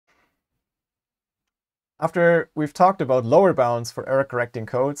After we've talked about lower bounds for error correcting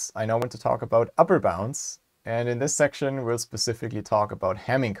codes, I now want to talk about upper bounds. And in this section, we'll specifically talk about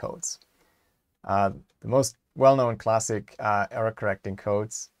Hamming codes, the most well-known classic error correcting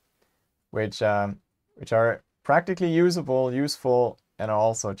codes, which are practically usable, useful, and are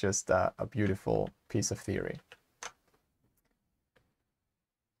also just a beautiful piece of theory.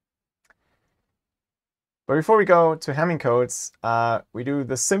 But before we go to Hamming codes, we do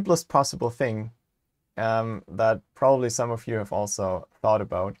the simplest possible thing that probably some of you have also thought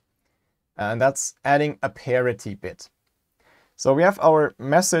about, and that's adding a parity bit. So we have our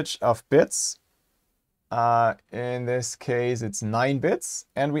message of bits. In this case, it's 9 bits,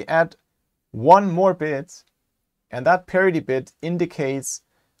 and we add one more bit, and that parity bit indicates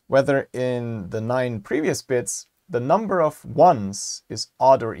whether in the 9 previous bits, the number of ones is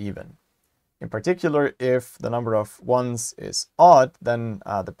odd or even. In particular, if the number of ones is odd, then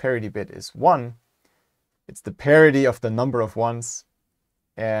the parity bit is 1. It's the parity of the number of ones,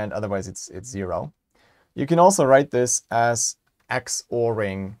 and otherwise it's 0. You can also write this as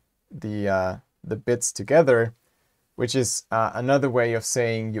XORing the bits together, which is another way of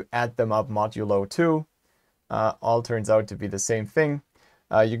saying you add them up modulo 2. All turns out to be the same thing.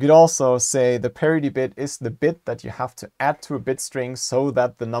 You could also say the parity bit is the bit that you have to add to a bit string so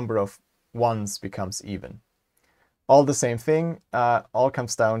that the number of ones becomes even. All the same thing, all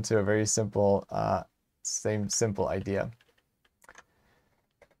comes down to a very simple simple idea.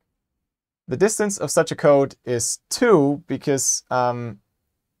 The distance of such a code is 2 because, well,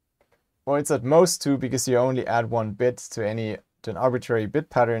 it's at most 2 because you only add one bit to an arbitrary bit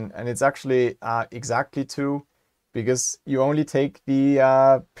pattern, and it's actually exactly 2 because you only take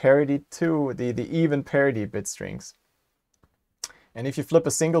the parity 2, the even parity bit strings. And if you flip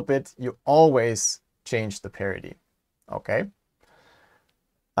a single bit, you always change the parity. Okay.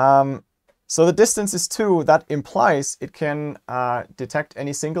 So the distance is 2. That implies it can detect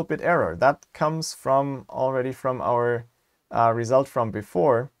any single bit error. That comes already from our result from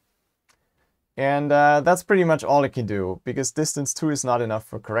before. And that's pretty much all it can do, because distance 2 is not enough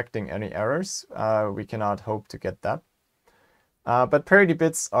for correcting any errors. We cannot hope to get that. But parity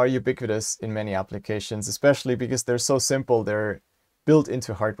bits are ubiquitous in many applications, especially because they're so simple. They're built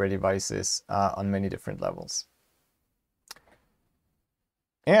into hardware devices on many different levels.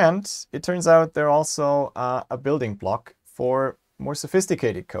 And it turns out they're also a building block for more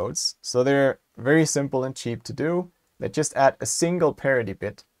sophisticated codes. So they're very simple and cheap to do. They just add a single parity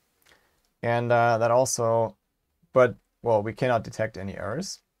bit. And that also, well, we cannot detect any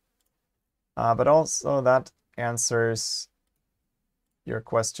errors. But also that answers your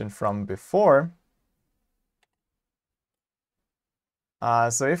question from before.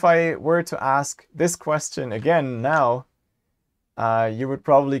 So if I were to ask this question again now, you would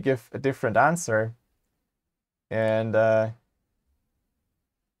probably give a different answer. And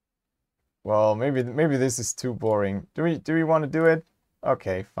well, maybe this is too boring. Do we want to do it?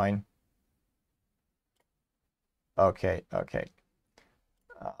 Okay, fine. Okay.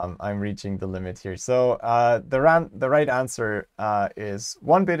 I'm reaching the limit here. So the right answer is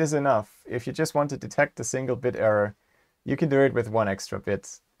 1 bit is enough. If you just want to detect a single bit error, you can do it with 1 extra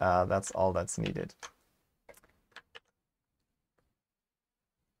bit. That's all that's needed.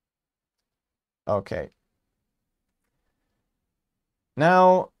 Okay.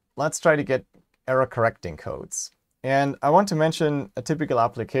 Now let's try to get error correcting codes. And I want to mention a typical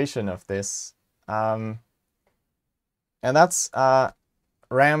application of this. And that's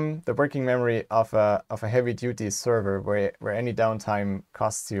RAM, the working memory of a heavy-duty server where any downtime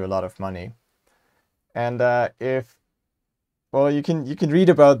costs you a lot of money. And well, you can read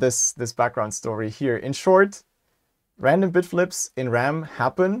about this background story here. In short, random bit flips in RAM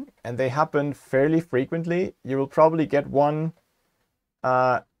happen, and they happen fairly frequently. You will probably get one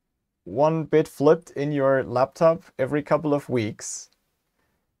bit flipped in your laptop every couple of weeks,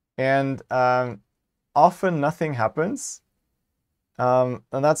 and often nothing happens. And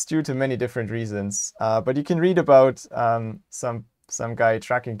that's due to many different reasons. But you can read about some guy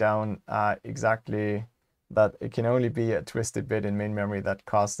tracking down exactly that it can only be a twisted bit in main memory that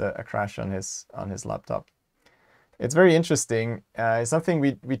caused a crash on his laptop. It's very interesting. It's something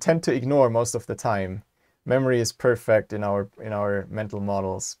we tend to ignore most of the time. Memory is perfect in our mental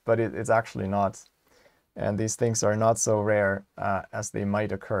models, but it's actually not. And these things are not so rare as they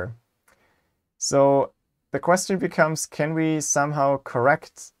might occur. So the question becomes, can we somehow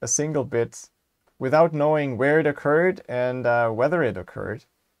correct a single bit without knowing where it occurred and whether it occurred?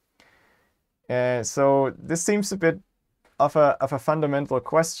 So this seems a bit of a fundamental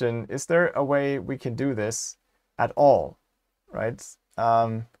question. Is there a way we can do this at all, right?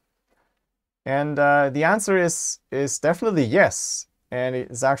 And the answer is definitely yes. And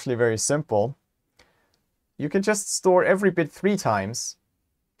it's actually very simple. You can just store every bit 3 times.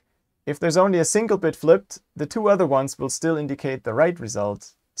 If there's only a single bit flipped, the 2 other ones will still indicate the right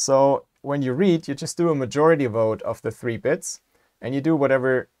result. So when you read, you just do a majority vote of the 3 bits, and you do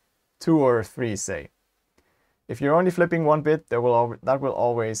whatever 2 or 3 say. If you're only flipping 1 bit, that will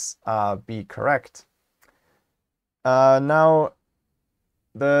always be correct. Now,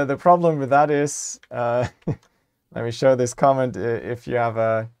 the problem with that is, let me show this comment. If you have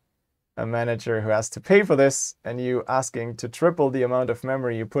a manager who has to pay for this and you asking to triple the amount of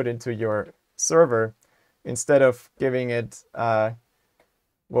memory you put into your server instead of giving it,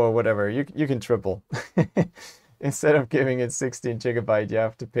 well, whatever, you can triple. Instead of giving it 16 gigabyte, you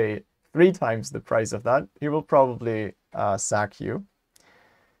have to pay 3 times the price of that. He will probably sack you.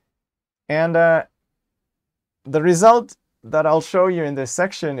 And the result that I'll show you in this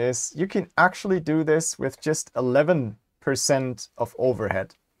section is you can actually do this with just 11% of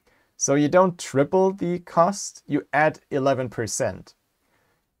overhead. So you don't triple the cost, you add 11%.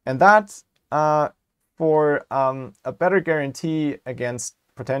 And that, for a better guarantee against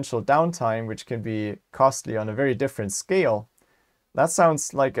potential downtime, which can be costly on a very different scale, that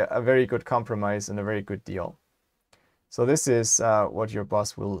sounds like a very good compromise and a very good deal. So this is what your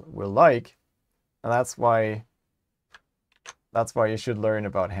boss will like, and that's why you should learn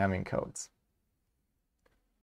about Hamming codes.